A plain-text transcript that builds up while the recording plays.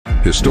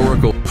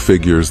Historical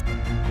figures.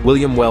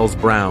 William Wells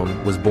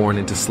Brown was born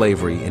into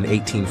slavery in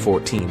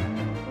 1814.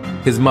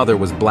 His mother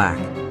was black,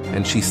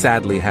 and she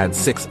sadly had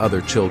 6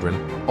 other children,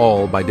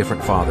 all by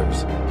different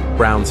fathers.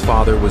 Brown's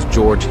father was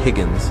George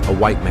Higgins, a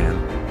white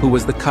man, who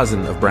was the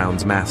cousin of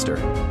Brown's master.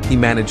 He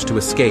managed to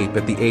escape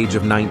at the age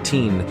of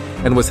 19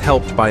 and was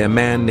helped by a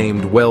man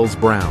named Wells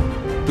Brown,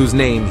 whose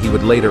name he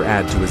would later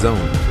add to his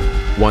own.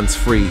 Once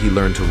free, he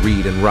learned to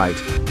read and write,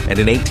 and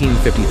in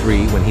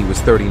 1853, when he was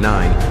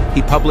 39,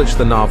 he published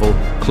the novel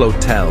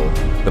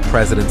CLOTEL, The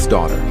President's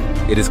Daughter.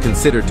 It is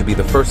considered to be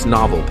the first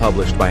novel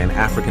published by an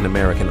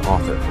African-American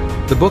author.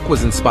 The book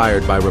was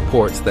inspired by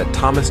reports that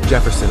Thomas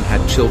Jefferson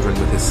had children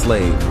with his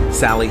slave,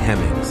 Sally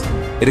Hemings.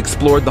 It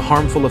explored the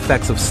harmful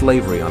effects of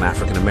slavery on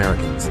African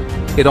Americans.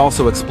 It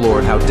also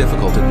explored how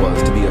difficult it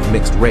was to be of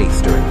mixed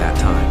race during that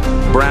time.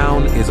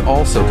 Brown is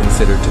also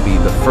considered to be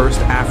the first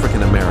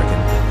African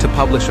American to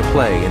publish a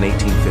play in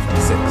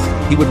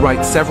 1856. He would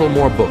write several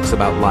more books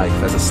about life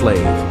as a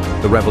slave,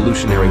 the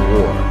Revolutionary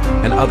War,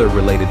 and other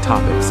related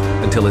topics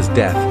until his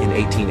death in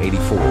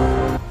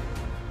 1884.